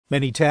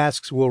Many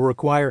tasks will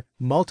require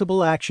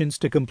multiple actions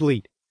to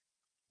complete.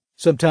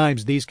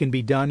 Sometimes these can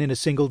be done in a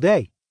single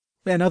day,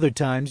 and other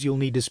times you'll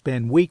need to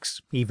spend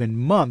weeks, even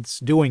months,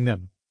 doing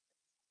them.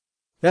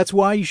 That's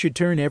why you should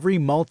turn every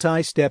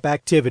multi-step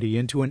activity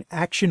into an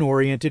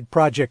action-oriented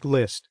project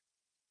list.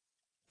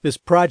 This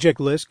project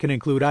list can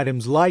include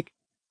items like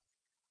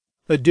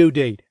a due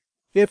date,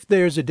 if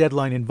there's a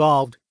deadline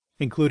involved,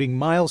 including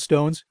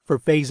milestones for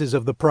phases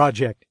of the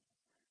project.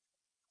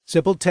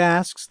 Simple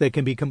tasks that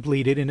can be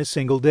completed in a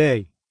single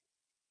day.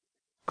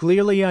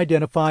 Clearly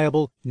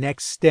identifiable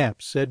next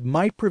steps that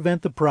might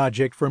prevent the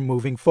project from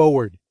moving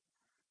forward.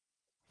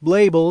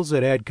 Labels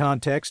that add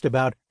context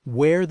about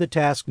where the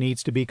task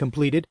needs to be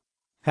completed,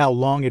 how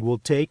long it will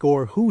take,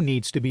 or who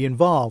needs to be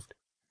involved.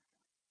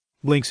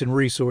 Links and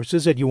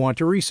resources that you want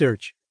to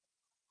research.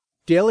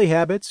 Daily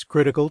habits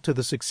critical to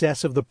the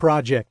success of the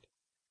project.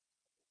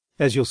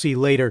 As you'll see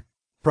later,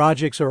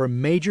 projects are a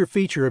major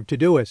feature of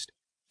Todoist,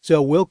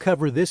 so we'll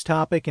cover this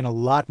topic in a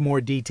lot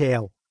more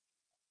detail.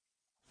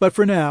 But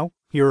for now,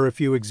 here are a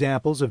few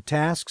examples of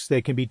tasks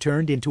that can be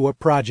turned into a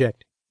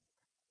project.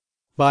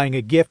 Buying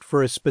a gift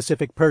for a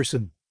specific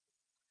person.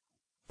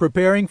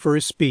 Preparing for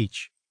a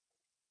speech.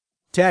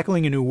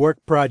 Tackling a new work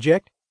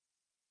project.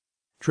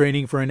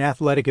 Training for an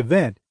athletic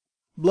event,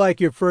 like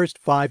your first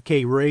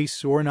 5K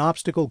race or an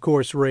obstacle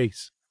course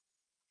race.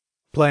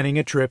 Planning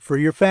a trip for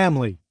your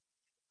family.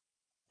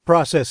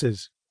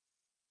 Processes.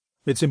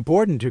 It's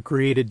important to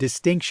create a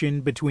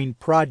distinction between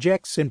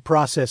projects and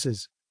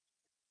processes.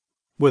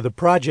 With a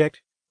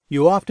project,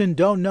 you often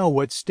don't know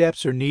what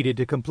steps are needed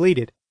to complete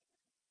it.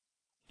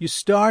 You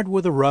start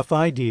with a rough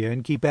idea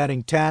and keep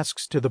adding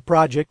tasks to the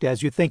project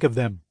as you think of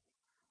them.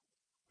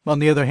 On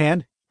the other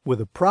hand, with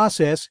a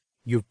process,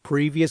 you've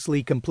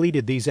previously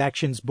completed these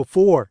actions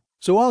before,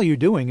 so all you're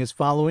doing is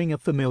following a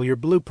familiar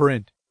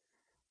blueprint.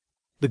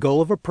 The goal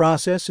of a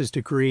process is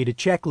to create a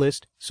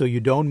checklist so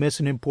you don't miss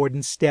an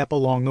important step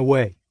along the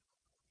way.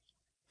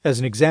 As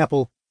an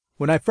example,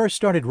 when I first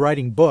started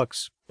writing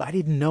books, I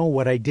didn't know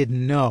what I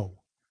didn't know.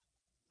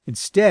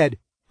 Instead,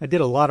 I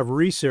did a lot of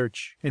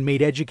research and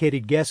made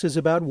educated guesses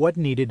about what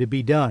needed to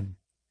be done.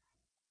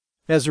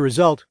 As a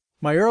result,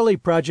 my early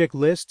project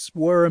lists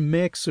were a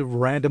mix of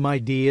random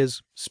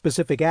ideas,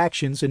 specific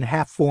actions, and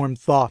half-formed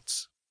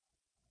thoughts.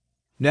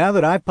 Now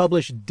that I've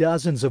published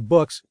dozens of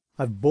books,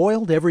 I've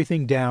boiled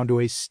everything down to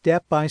a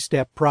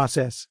step-by-step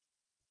process.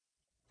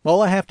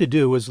 All I have to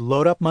do is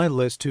load up my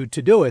list to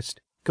Todoist,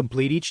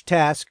 complete each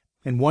task,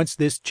 and once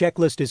this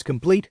checklist is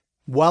complete,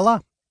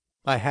 voila,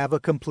 I have a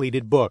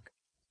completed book.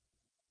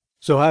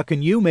 So how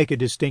can you make a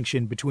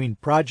distinction between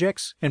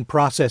projects and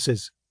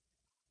processes?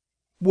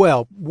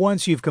 Well,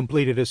 once you've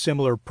completed a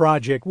similar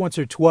project once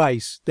or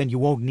twice, then you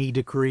won't need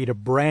to create a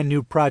brand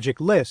new project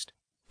list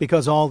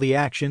because all the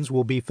actions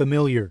will be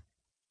familiar.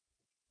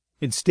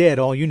 Instead,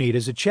 all you need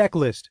is a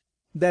checklist,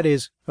 that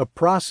is, a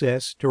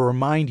process to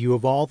remind you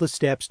of all the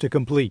steps to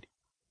complete.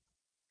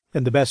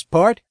 And the best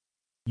part?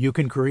 You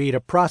can create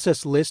a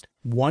process list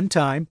one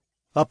time,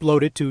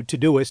 upload it to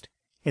Todoist,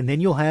 and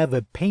then you'll have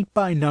a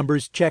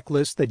paint-by-numbers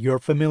checklist that you're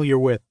familiar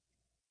with.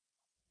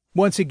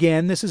 Once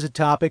again, this is a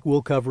topic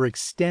we'll cover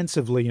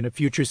extensively in a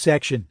future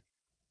section.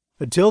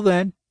 Until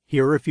then,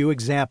 here are a few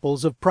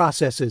examples of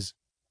processes.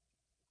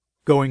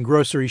 Going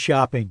grocery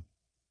shopping.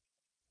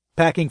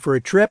 Packing for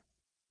a trip.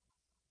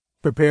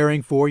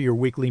 Preparing for your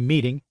weekly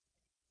meeting.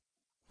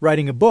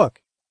 Writing a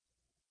book.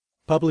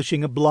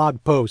 Publishing a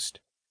blog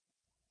post.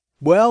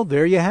 Well,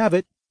 there you have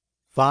it.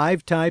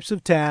 5 types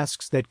of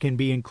tasks that can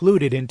be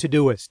included in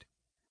Todoist.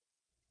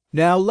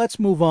 Now let's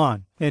move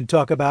on and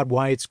talk about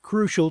why it's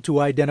crucial to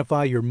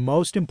identify your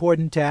most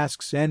important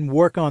tasks and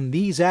work on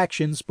these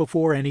actions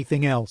before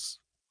anything else.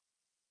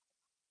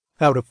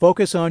 How to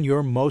focus on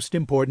your most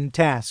important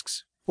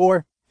tasks,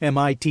 or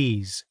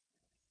MITs.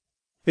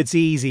 It's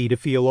easy to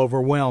feel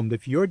overwhelmed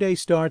if your day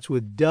starts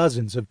with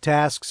dozens of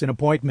tasks and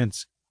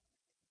appointments.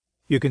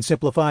 You can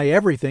simplify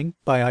everything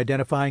by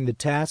identifying the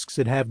tasks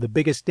that have the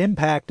biggest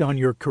impact on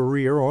your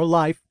career or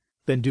life,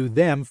 then do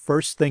them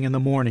first thing in the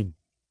morning.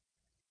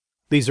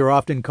 These are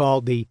often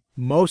called the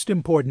most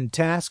important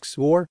tasks,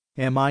 or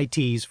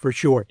MITs for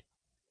short.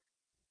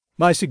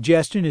 My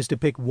suggestion is to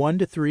pick 1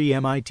 to 3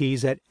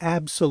 MITs that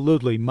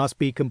absolutely must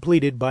be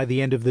completed by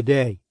the end of the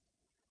day.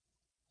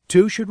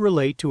 2 should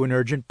relate to an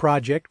urgent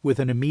project with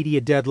an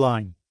immediate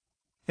deadline,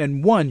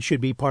 and 1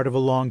 should be part of a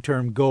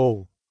long-term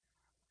goal.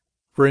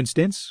 For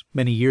instance,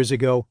 many years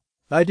ago,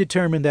 I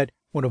determined that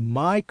one of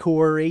my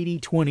core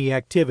 80-20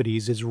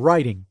 activities is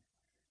writing.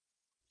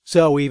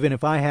 So even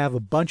if I have a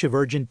bunch of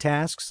urgent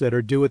tasks that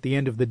are due at the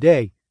end of the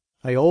day,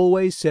 I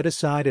always set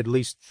aside at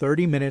least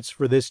 30 minutes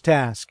for this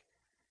task,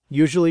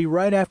 usually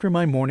right after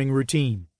my morning routine.